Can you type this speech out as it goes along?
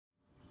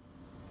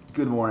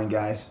Good morning,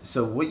 guys.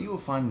 So what you will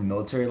find in the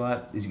military a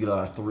lot is you get a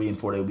lot of 3 and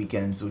 4 day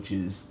weekends, which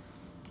is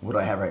what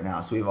I have right now.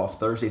 So we have off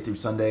Thursday through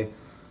Sunday.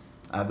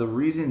 The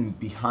reason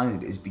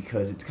behind it is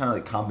because it's kind of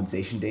like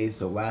compensation days.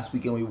 So last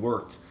weekend we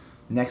worked,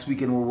 next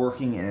weekend we're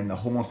working, and then the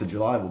whole month of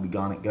July we'll be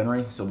gone at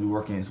gunnery, so we'll be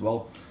working as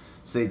well.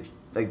 So they,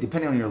 like,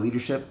 depending on your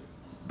leadership,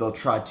 they'll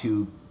try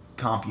to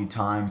comp you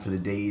time for the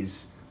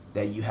days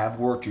that you have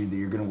worked or that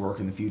you're going to work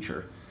in the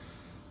future.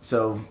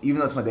 So even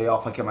though it's my day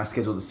off, I kept my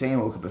schedule the same.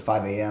 I woke up at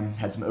 5 a.m.,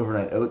 had some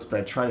overnight oats, but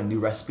I tried a new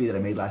recipe that I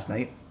made last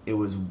night. It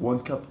was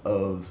 1 cup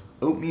of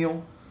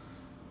oatmeal,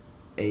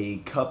 a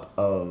cup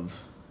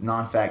of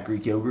non-fat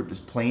Greek yogurt,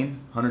 just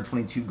plain,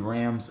 122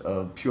 grams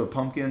of pure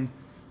pumpkin,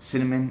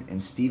 cinnamon, and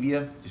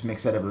stevia. Just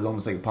mix that up. It was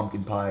almost like a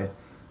pumpkin pie,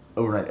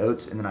 overnight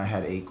oats, and then I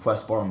had a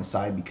Quest bar on the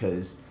side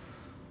because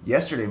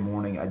yesterday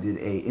morning I did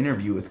a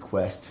interview with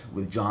Quest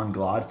with John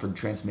Glod for the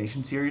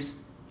Transformation series.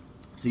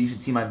 So you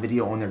should see my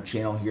video on their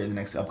channel here in the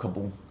next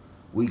couple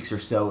weeks or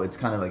so. It's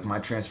kind of like my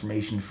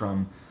transformation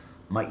from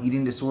my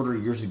eating disorder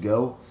years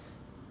ago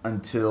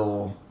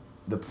until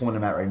the point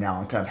I'm at right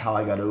now, and kind of how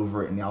I got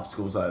over it and the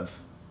obstacles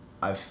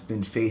I've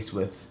been faced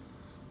with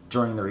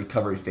during the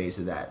recovery phase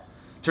of that.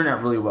 Turned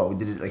out really well. We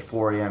did it at like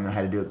 4 a.m. and I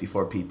had to do it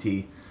before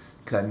PT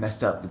because I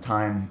messed up the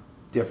time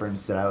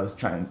difference that I was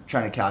trying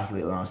to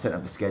calculate when I was setting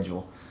up the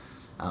schedule.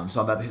 So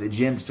I'm about to hit the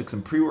gym. Just took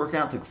some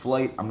pre-workout, took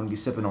flight. I'm going to be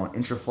sipping on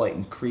Intra-Flight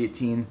and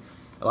creatine.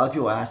 A lot of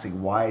people ask like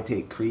why I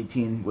take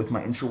creatine with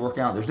my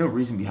intra-workout. There's no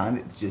reason behind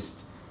it.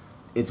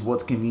 It's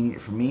what's convenient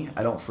for me.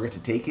 I don't forget to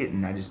take it,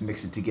 and I just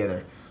mix it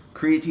together.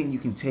 Creatine you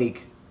can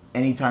take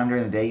anytime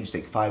during the day. You just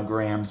take 5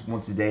 grams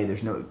once a day.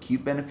 There's no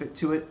acute benefit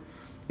to it.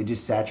 It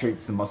just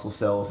saturates the muscle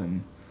cells,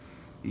 and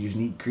you just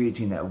need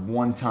creatine that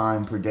one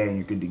time per day, and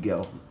you're good to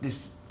go.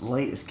 This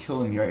light is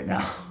killing me right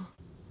now.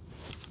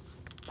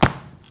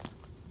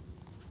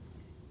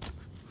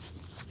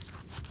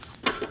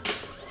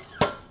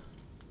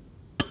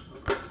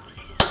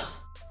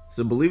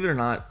 So believe it or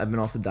not, I've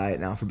been off the diet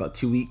now for about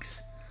 2 weeks.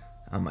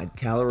 My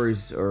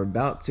calories are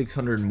about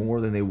 600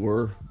 more than they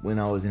were when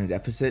I was in a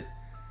deficit,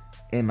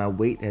 and my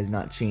weight has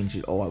not changed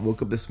at all. I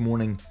woke up this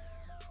morning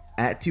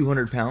at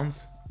 200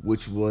 pounds,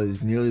 which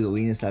was nearly the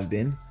leanest I've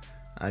been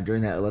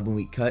during that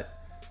 11-week cut.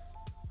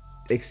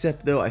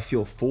 Except though I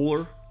feel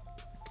fuller,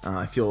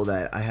 I feel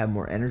that I have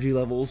more energy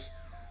levels,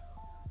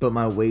 but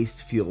my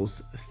waist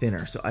feels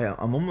thinner. So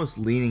I'm almost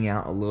leaning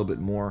out a little bit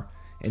more,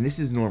 and this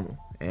is normal.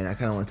 And I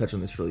kind of want to touch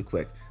on this really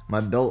quick. My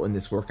belt in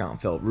this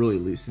workout felt really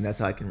loose, and that's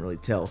how I can really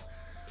tell.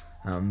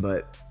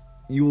 But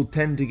you will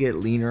tend to get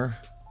leaner,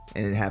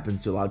 and it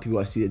happens to a lot of people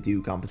I see that do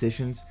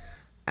competitions.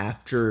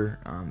 After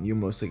you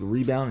almost like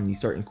rebound and you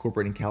start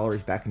incorporating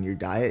calories back into your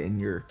diet, and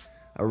you're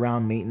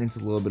around maintenance, a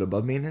little bit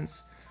above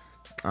maintenance.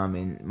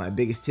 And my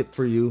biggest tip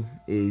for you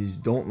is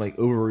don't like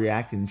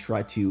overreact and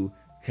try to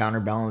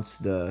counterbalance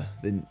the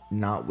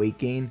not weight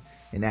gain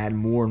and add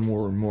more and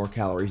more and more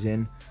calories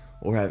in,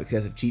 or have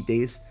excessive cheat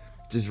days.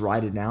 Just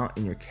ride it out,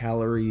 and your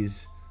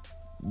calories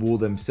will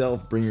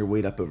themselves bring your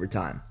weight up over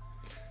time.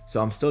 So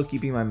I'm still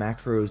keeping my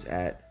macros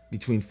at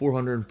between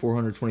 400 and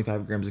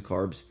 425 grams of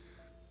carbs,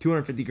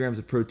 250 grams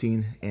of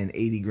protein, and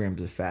 80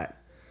 grams of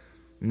fat.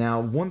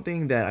 Now, one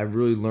thing that I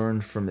really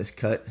learned from this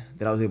cut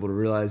that I was able to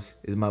realize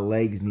is my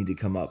legs need to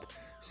come up.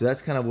 So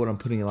that's kind of what I'm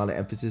putting a lot of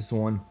emphasis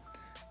on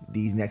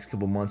these next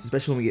couple months,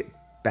 especially when we get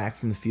back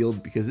from the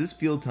field, because this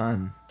field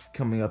time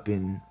coming up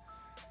in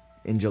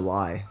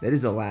July, that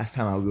is the last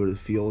time I'll go to the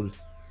field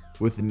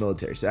with the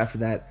military. So after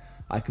that,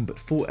 I can put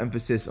full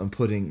emphasis on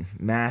putting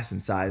mass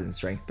and size and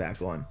strength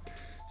back on.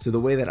 So the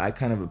way that I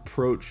kind of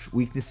approach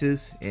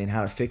weaknesses and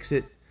how to fix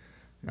it,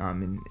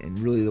 and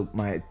really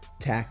my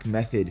attack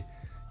method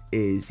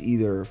is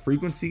either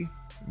frequency,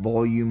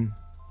 volume,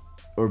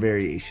 or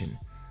variation.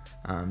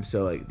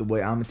 So like the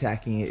way I'm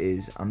attacking it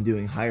is I'm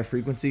doing higher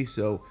frequency,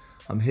 so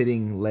I'm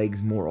hitting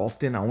legs more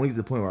often. I want to get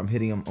to the point where I'm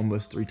hitting them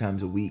almost 3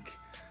 times a week.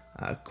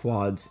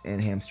 Quads and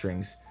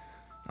hamstrings.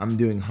 I'm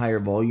doing higher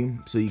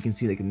volume, so you can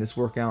see like in this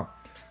workout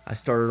I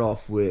started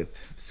off with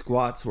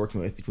squats,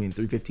 working with between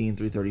 350 and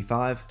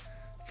 335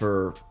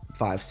 for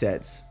 5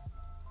 sets,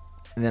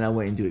 and then I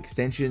went into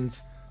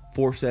extensions,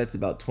 4 sets,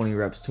 about 20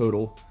 reps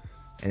total,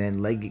 and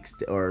then leg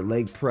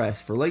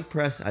press. For leg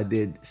press I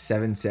did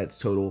 7 sets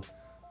total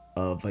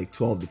of like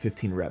 12 to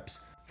 15 reps.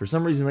 For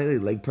some reason lately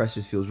leg press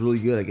just feels really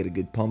good. I get a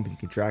good pump and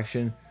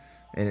contraction,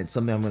 and it's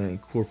something I'm going to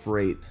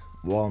incorporate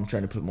while I'm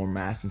trying to put more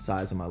mass and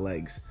size on my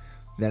legs.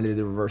 Then I did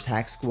the reverse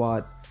hack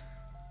squat,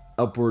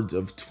 upwards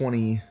of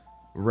 20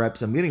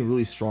 reps. I'm getting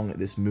really strong at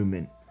this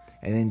movement.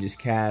 And then just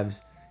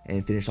calves,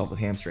 and finish off with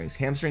hamstrings.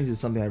 Hamstrings is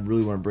something I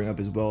really want to bring up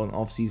as well in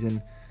off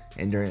season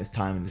and during this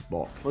time in this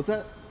bulk. What's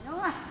that?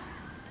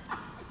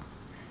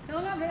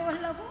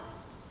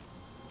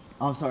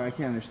 I'm sorry, I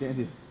can't understand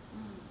you.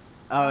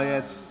 Oh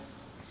yeah,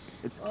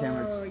 it's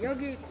camera.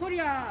 여기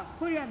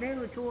코리아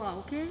매우 좋아.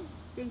 Okay?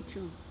 Thank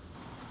you.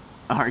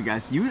 Alright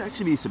guys, you would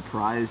actually be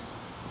surprised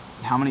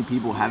how many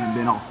people haven't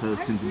been off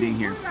post since being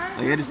here.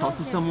 Like I just talked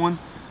to someone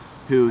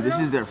who this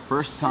is their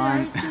first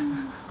time.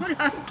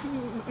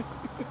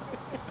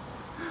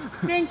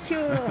 Thank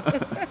you.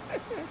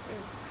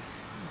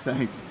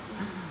 Thanks.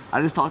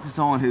 I just talked to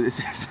someone who this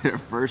is their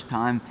first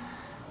time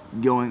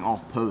going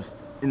off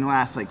post in the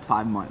last like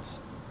 5 months.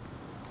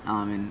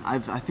 And I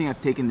think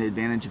I've taken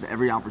advantage of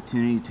every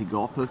opportunity to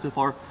go off post so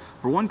far.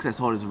 For one, because I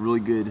saw it as a really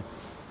good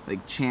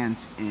like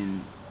chance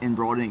and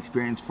broadening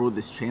experience for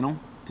this channel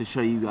to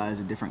show you guys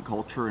a different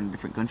culture and a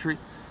different country.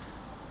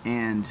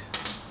 And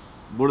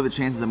what are the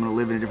chances I'm going to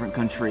live in a different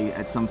country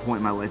at some point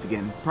in my life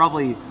again?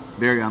 Probably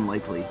very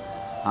unlikely.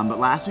 But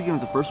last weekend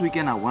was the first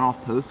weekend I went off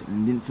post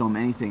and didn't film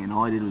anything, and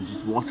all I did was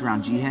just walk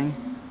around Zhejiang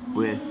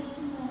with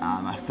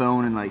my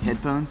phone and like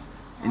headphones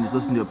and just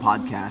listen to a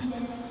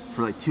podcast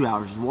for like 2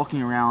 hours, just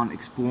walking around,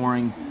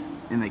 exploring,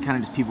 and like kind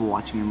of just people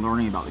watching and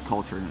learning about the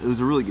culture. And it was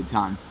a really good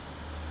time.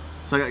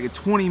 So I got like a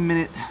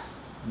 20-minute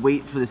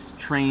wait for this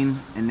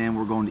train, and then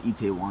we're going to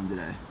Itaewon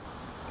today.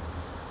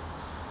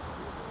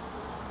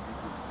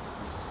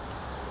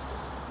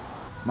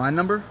 My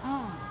number?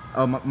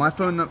 Oh, my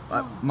phone.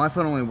 My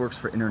phone only works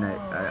for internet.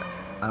 I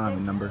don't have a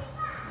number.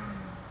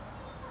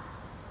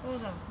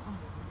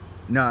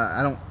 No,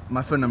 I don't.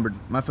 My phone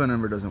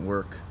number doesn't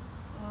work.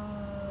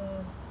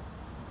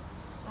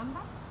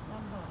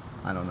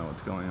 I don't know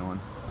what's going on.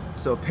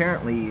 So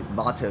apparently,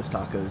 Vatos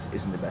Tacos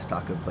isn't the best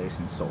taco place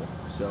in Seoul.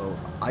 So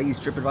I use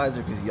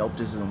TripAdvisor because Yelp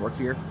just doesn't work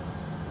here.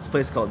 This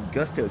place called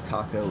Gusto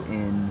Taco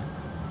in.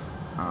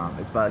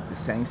 It's by like the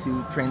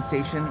Sangsu train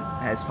station.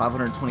 It has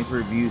 523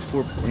 reviews,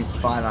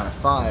 4.5 out of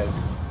 5.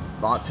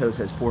 Vatos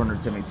has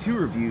 472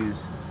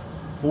 reviews,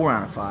 4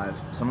 out of 5.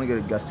 So I'm gonna go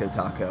to Gusto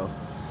Taco,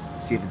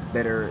 see if it's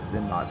better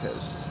than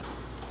Vatos.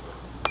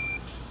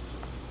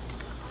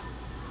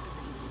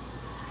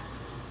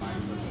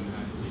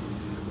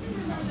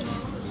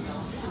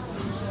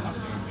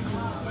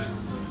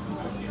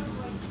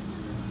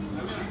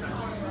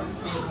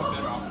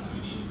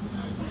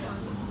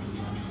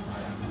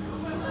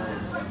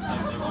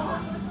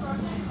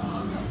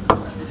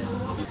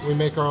 We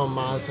make our own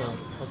maza,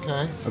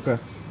 okay? Okay.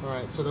 All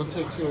right, so don't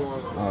take too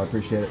long. Oh, I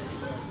appreciate it.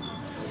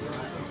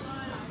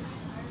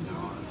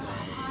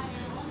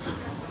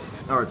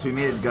 All right, so we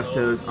made it at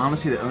Gusto's.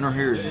 Honestly, the owner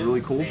here is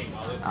really cool.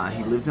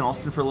 He lived in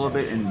Austin for a little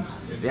bit, and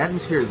the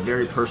atmosphere is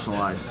very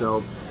personalized.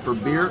 So for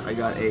beer, I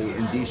got a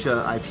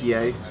Indicia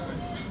IPA,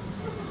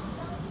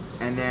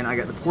 and then I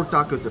got the pork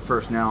tacos at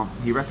first. Now,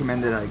 he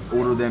recommended I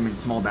order them in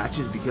small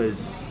batches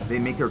because they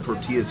make their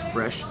tortillas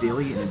fresh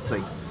daily, and it's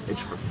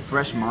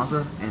fresh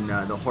maza, and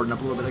they'll harden up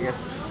a little bit, I guess.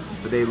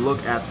 But they look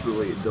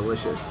absolutely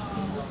delicious.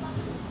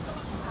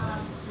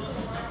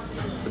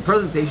 The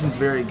presentation's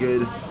very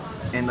good,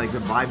 and like the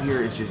vibe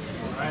here is just,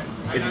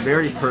 it's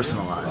very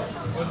personalized.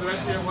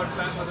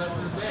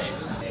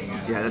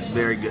 Yeah, that's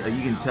very good.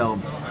 You can tell,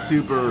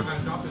 super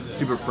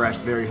fresh,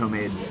 very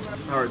homemade.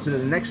 All right, so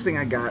the next thing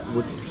I got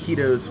was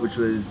taquitos, which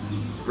was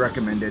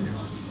recommended.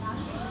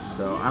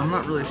 So I'm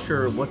not really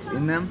sure what's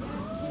in them.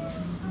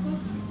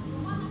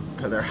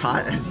 They're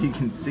hot, as you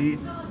can see,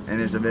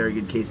 and there's a very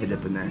good queso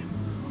dip in there.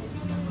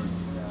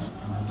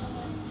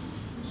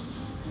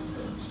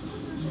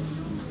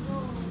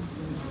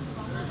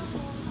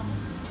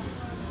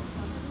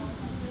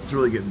 It's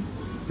really good.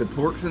 The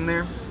pork's in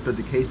there, but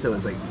the queso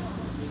is like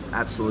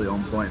absolutely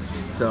on point.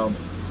 So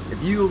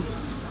if you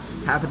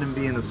happen to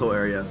be in the Seoul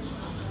area,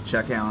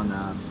 check out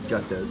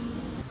Gusto's.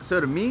 So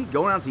to me,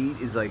 going out to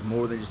eat is like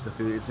more than just the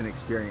food, it's an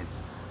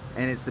experience.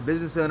 And it's the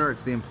business owner,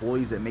 it's the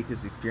employees that make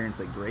this experience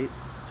like great.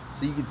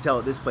 So you can tell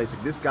at this place,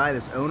 like this guy,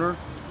 this owner,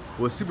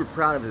 was super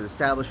proud of his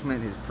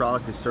establishment, his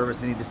product, his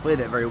service, and he displayed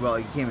that very well.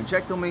 He came and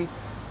checked on me.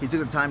 He took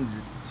the time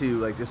to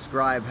like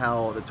describe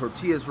how the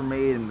tortillas were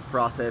made and the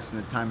process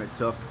and the time it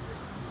took.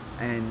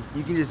 And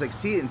you can just like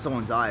see it in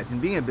someone's eyes.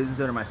 And being a business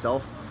owner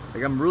myself,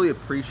 like I'm really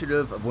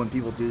appreciative of when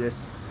people do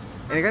this.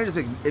 And it kind of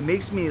just it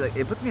makes me like,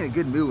 it puts me in a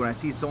good mood when I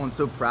see someone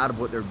so proud of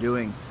what they're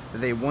doing that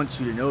they want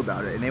you to know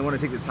about it and they want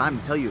to take the time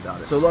to tell you about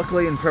it. So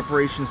luckily, in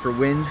preparation for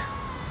wind,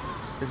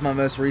 this is my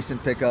most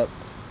recent pickup.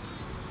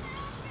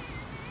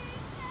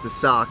 It's a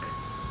sock.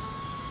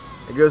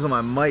 It goes on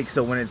my mic,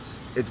 so when it's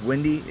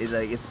windy,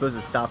 it's supposed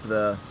to stop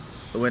the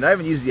wind. I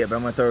haven't used it yet, but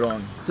I'm gonna throw it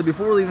on. So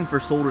before leaving for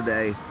Seoul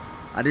today,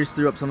 I just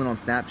threw up something on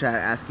Snapchat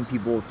asking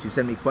people to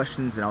send me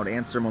questions, and I would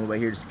answer them on the way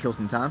here just to kill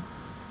some time.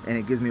 And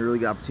it gives me a really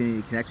good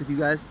opportunity to connect with you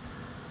guys.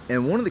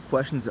 And one of the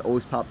questions that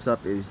always pops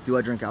up is, do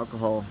I drink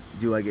alcohol?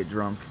 Do I get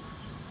drunk?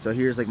 So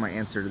here's like my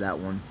answer to that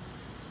one.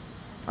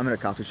 I'm in a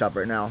coffee shop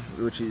right now,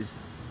 which is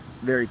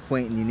very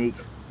quaint and unique.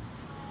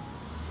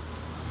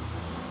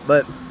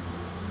 But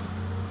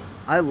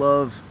I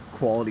love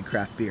quality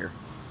craft beer.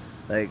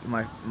 Like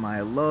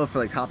my love for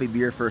like hoppy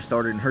beer first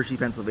started in Hershey,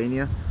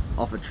 Pennsylvania,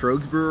 off of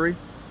Trogs Brewery.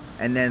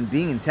 And then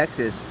being in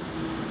Texas,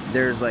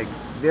 there's like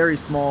very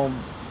small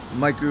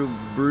micro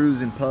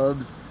brews and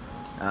pubs,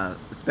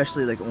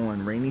 especially like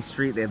on Rainy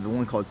Street. They have the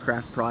one called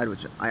Craft Pride,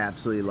 which I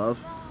absolutely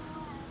love.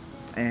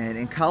 And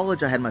in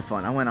college, I had my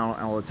fun. I went out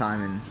all the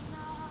time and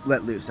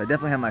let loose. I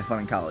definitely had my fun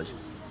in college.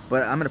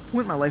 But I'm at a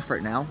point in my life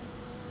right now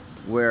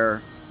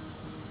where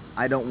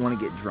I don't want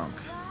to get drunk.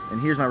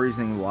 And here's my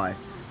reasoning why.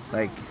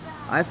 Like,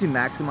 I have to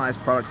maximize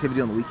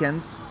productivity on the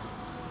weekends.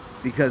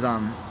 because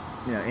I'm,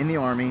 in the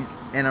Army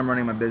and I'm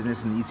running my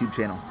business and the YouTube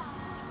channel.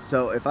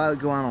 So if I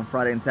go out on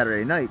Friday and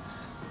Saturday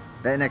nights,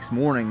 that next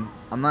morning,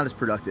 I'm not as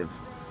productive.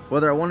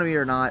 Whether I want to be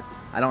or not,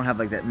 I don't have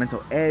like that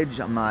mental edge.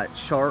 I'm not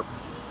sharp.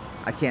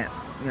 I can't,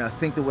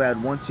 think the way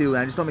I'd want to, and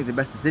I just don't make the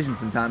best decisions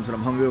sometimes when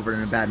I'm hungover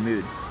and in a bad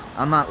mood.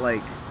 I'm not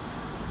like,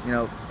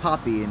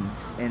 poppy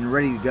and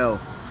ready to go.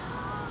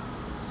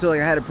 So like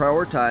I had to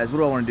prioritize, what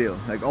do I want to do?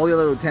 Like all the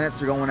other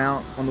lieutenants are going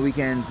out on the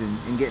weekends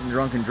and getting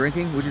drunk and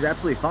drinking, which is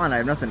absolutely fine. I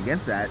have nothing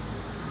against that.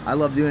 I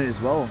love doing it as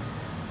well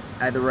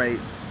at the right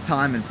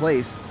time and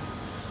place.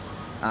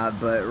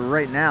 But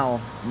right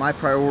now, my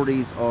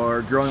priorities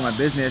are growing my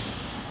business,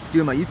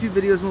 doing my YouTube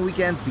videos on the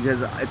weekends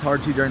because it's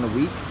hard to during the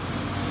week,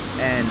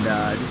 and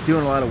just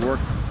doing a lot of work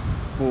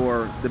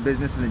for the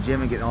business and the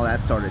gym and getting all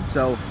that started.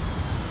 So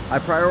I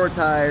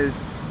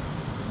prioritized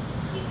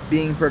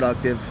being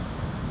productive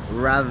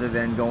rather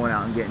than going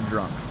out and getting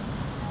drunk.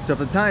 So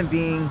for the time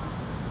being,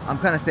 I'm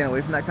kind of staying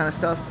away from that kind of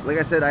stuff. Like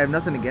I said, I have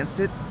nothing against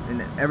it,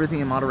 and everything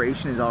in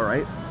moderation is all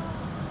right.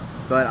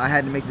 But I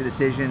had to make the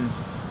decision,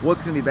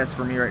 what's going to be best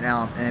for me right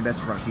now and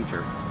best for my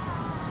future.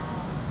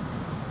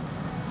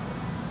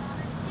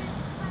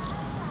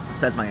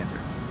 So that's my answer.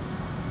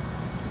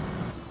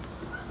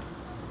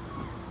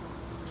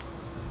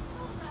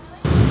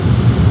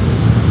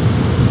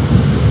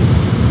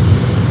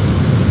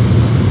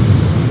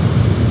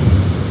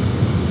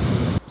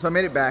 So I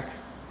made it back,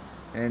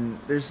 and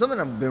there's something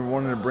I've been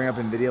wanting to bring up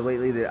in video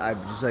lately that I've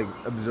just like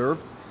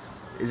observed,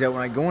 is that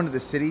when I go into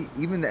the city,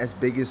 even as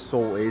big as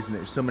Seoul is, and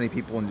there's so many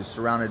people and just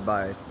surrounded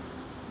by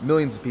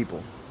millions of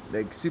people,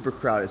 like super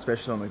crowded,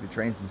 especially on like the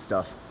trains and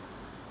stuff,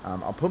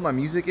 I'll put my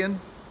music in,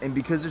 and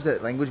because there's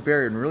that language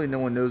barrier and really no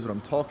one knows what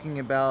I'm talking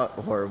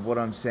about or what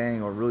I'm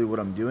saying or really what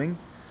I'm doing,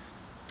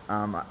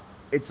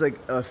 it's like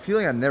a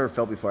feeling I've never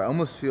felt before. I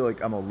almost feel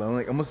like I'm alone,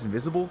 like almost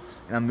invisible,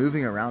 and I'm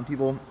moving around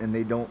people and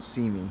they don't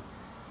see me.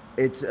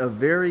 It's a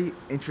very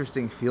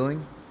interesting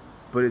feeling,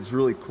 but it's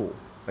really cool.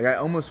 Like I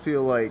almost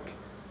feel like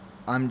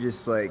I'm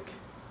just like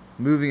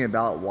moving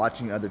about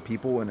watching other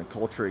people and a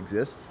culture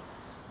exist,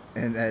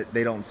 and that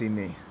they don't see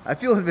me. I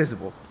feel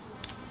invisible.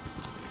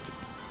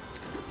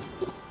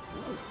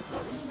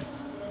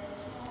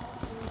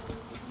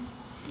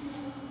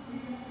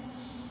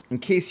 In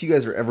case you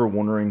guys are ever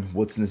wondering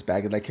what's in this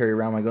bag that I carry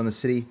around when I go in the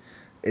city,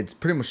 it's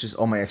pretty much just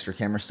all my extra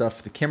camera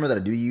stuff. The camera that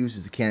I do use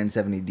is the Canon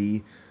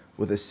 70D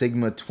with a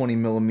Sigma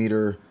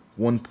 20mm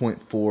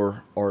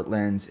 1.4 art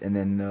lens, and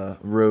then the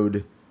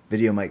Rode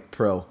VideoMic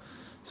Pro.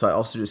 So I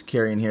also just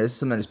carry in here, this is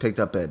something I just picked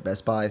up at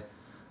Best Buy.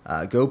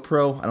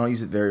 GoPro, I don't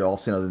use it very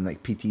often other than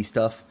like PT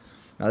stuff.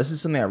 Now this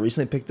is something I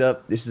recently picked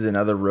up. This is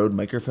another Rode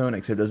microphone,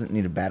 except it doesn't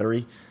need a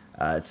battery.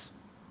 It's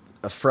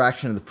a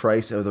fraction of the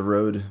price of the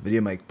Rode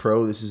VideoMic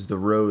Pro. This is the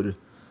Rode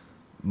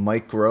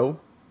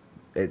Micro.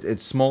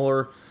 It's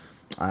smaller.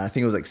 I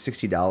think it was like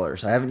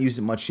 $60. I haven't used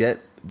it much yet.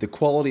 The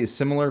quality is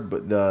similar,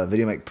 but the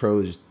VideoMic Pro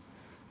is just,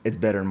 it's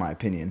better in my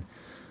opinion.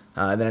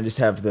 Then I just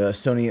have the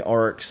Sony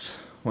RX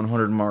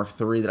 100 Mark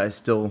III that I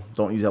still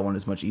don't use that one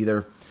as much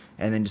either.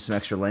 And then just some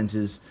extra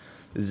lenses.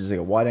 This is like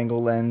a wide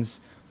angle lens,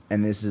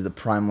 and this is the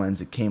prime lens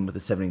that came with the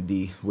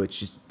 70D, which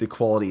just the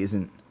quality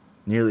isn't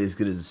nearly as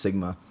good as the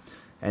Sigma.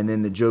 And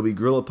then the Joby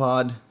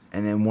GorillaPod,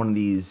 and then one of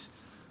these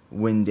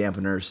wind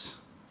dampeners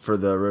for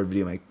the Rode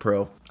VideoMic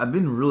Pro. I've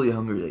been really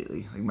hungry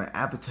lately. Like my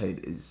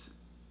appetite is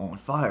on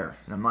fire,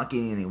 and I'm not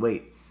gaining any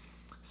weight.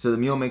 So the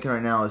meal I'm making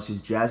right now is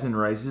just jasmine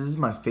rice. This is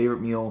my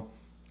favorite meal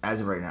as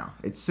of right now.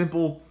 It's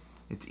simple,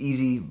 it's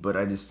easy, but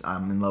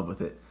I'm in love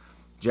with it.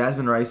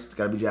 Jasmine rice, it's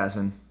gotta be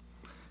jasmine.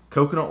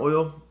 Coconut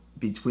oil,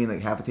 between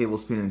like half a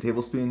tablespoon and a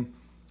tablespoon.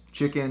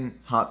 Chicken,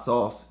 hot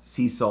sauce,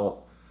 sea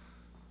salt.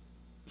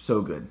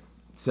 So good.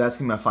 So that's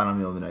gonna be my final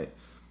meal of the night.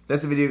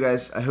 That's the video,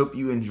 guys. I hope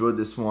you enjoyed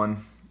this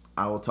one.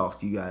 I will talk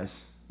to you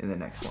guys in the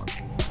next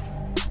one.